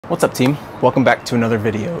What's up, team? Welcome back to another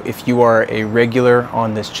video. If you are a regular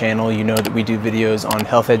on this channel, you know that we do videos on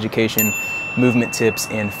health education, movement tips,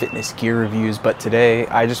 and fitness gear reviews. But today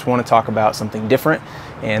I just want to talk about something different,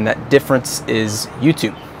 and that difference is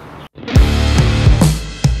YouTube.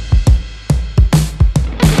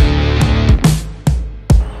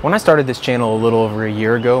 When I started this channel a little over a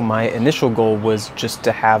year ago, my initial goal was just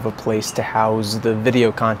to have a place to house the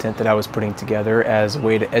video content that I was putting together as a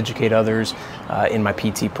way to educate others in my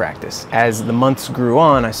PT practice. As the months grew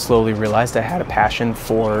on, I slowly realized I had a passion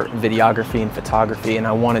for videography and photography, and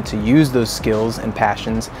I wanted to use those skills and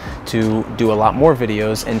passions to do a lot more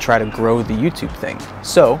videos and try to grow the YouTube thing.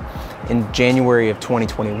 So in January of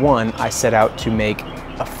 2021, I set out to make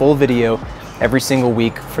a full video every single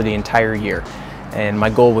week for the entire year. And my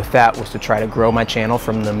goal with that was to try to grow my channel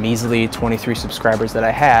from the measly 23 subscribers that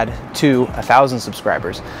I had to 1,000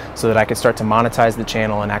 subscribers so that I could start to monetize the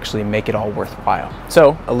channel and actually make it all worthwhile.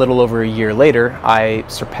 So a little over a year later, I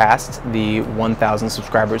surpassed the 1,000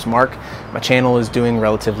 subscribers mark. My channel is doing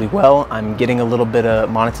relatively well. I'm getting a little bit of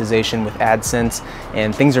monetization with AdSense,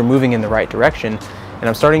 and things are moving in the right direction. And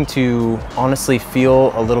I'm starting to honestly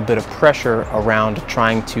feel a little bit of pressure around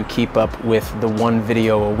trying to keep up with the one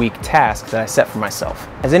video a week task that I set for myself.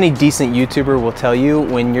 As any decent YouTuber will tell you,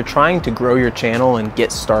 when you're trying to grow your channel and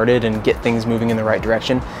get started and get things moving in the right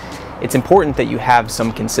direction, it's important that you have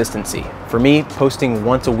some consistency. For me, posting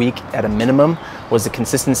once a week at a minimum was the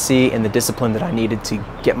consistency and the discipline that I needed to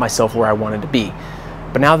get myself where I wanted to be.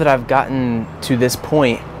 But now that I've gotten to this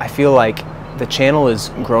point, I feel like the channel is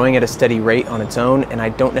growing at a steady rate on its own, and I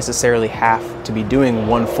don't necessarily have to be doing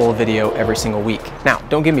one full video every single week. Now,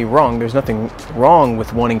 don't get me wrong, there's nothing wrong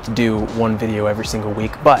with wanting to do one video every single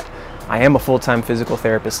week, but I am a full-time physical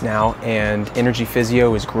therapist now, and NRG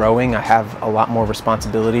Physio is growing. I have a lot more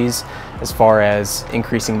responsibilities as far as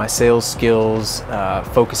increasing my sales skills,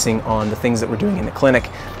 focusing on the things that we're doing in the clinic,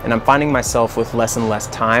 and I'm finding myself with less and less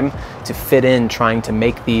time to fit in trying to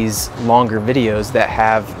make these longer videos that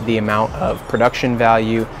have the amount of production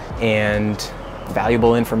value and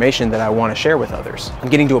valuable information that I want to share with others. I'm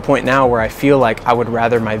getting to a point now where I feel like I would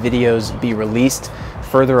rather my videos be released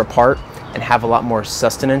further apart and have a lot more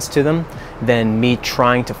sustenance to them than me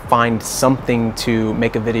trying to find something to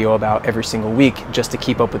make a video about every single week just to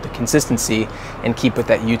keep up with the consistency and keep with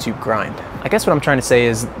that YouTube grind. I guess what I'm trying to say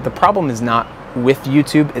is the problem is not with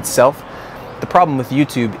YouTube itself. The problem with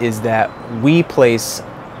YouTube is that we place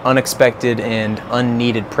unexpected and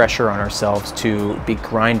unneeded pressure on ourselves to be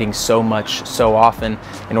grinding so much so often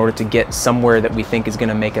in order to get somewhere that we think is going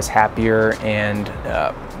to make us happier and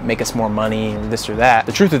make us more money, or this or that.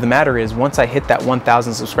 The truth of the matter is, once I hit that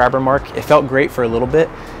 1,000 subscriber mark, it felt great for a little bit,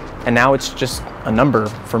 and now it's just a number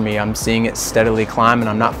for me. I'm seeing it steadily climb, and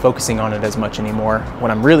I'm not focusing on it as much anymore. What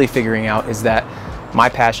I'm really figuring out is that my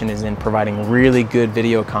passion is in providing really good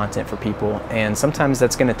video content for people, and sometimes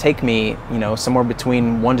that's going to take me, somewhere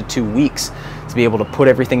between 1 to 2 weeks to be able to put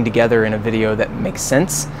everything together in a video that makes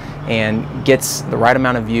sense and gets the right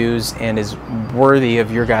amount of views and is worthy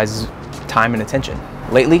of your guys' time and attention.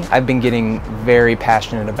 Lately, I've been getting very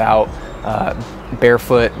passionate about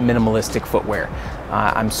barefoot minimalistic footwear.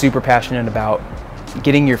 I'm super passionate about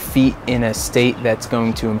getting your feet in a state that's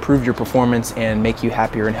going to improve your performance and make you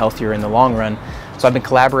happier and healthier in the long run. So I've been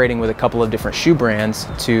collaborating with a couple of different shoe brands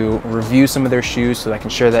to review some of their shoes so that I can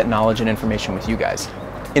share that knowledge and information with you guys.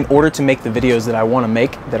 In order to make the videos that I want to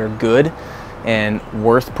make that are good and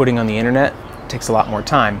worth putting on the internet, it takes a lot more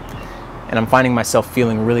time. And I'm finding myself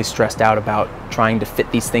feeling really stressed out about trying to fit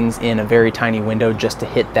these things in a very tiny window just to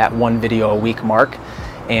hit that one video a week mark.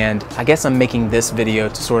 And I guess I'm making this video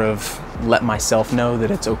to sort of let myself know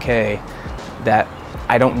that it's okay, that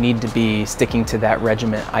I don't need to be sticking to that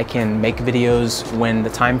regimen. I can make videos when the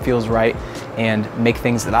time feels right and make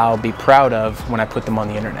things that I'll be proud of when I put them on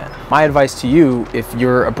the internet. My advice to you, if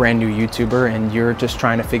you're a brand new YouTuber and you're just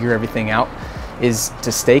trying to figure everything out, is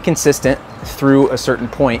to stay consistent through a certain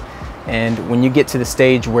point. And when you get to the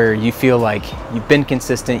stage where you feel like you've been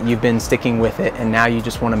consistent, you've been sticking with it, and now you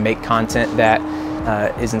just want to make content that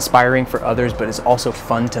is inspiring for others but is also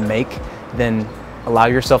fun to make, then allow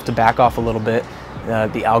yourself to back off a little bit.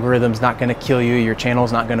 The algorithm's not going to kill you, your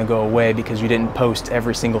channel's not going to go away because you didn't post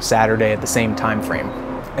every single Saturday at the same time frame.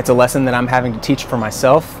 It's a lesson that I'm having to teach for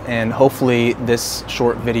myself, and hopefully this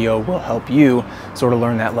short video will help you sort of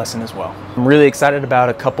learn that lesson as well. I'm really excited about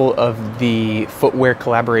a couple of the footwear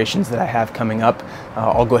collaborations that I have coming up.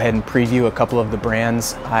 I'll go ahead and preview a couple of the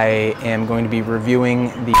brands. I am going to be reviewing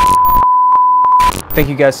the... Thank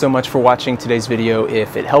you guys so much for watching today's video.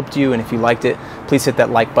 If it helped you and if you liked it, please hit that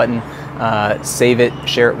like button. save it,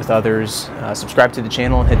 share it with others, subscribe to the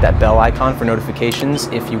channel, and hit that bell icon for notifications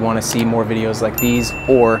if you want to see more videos like these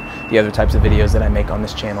or the other types of videos that I make on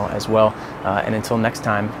this channel as well. And until next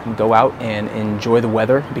time, go out and enjoy the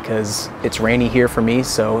weather, because it's rainy here for me,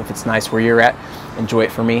 so if it's nice where you're at, enjoy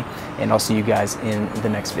it for me, and I'll see you guys in the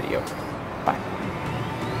next video.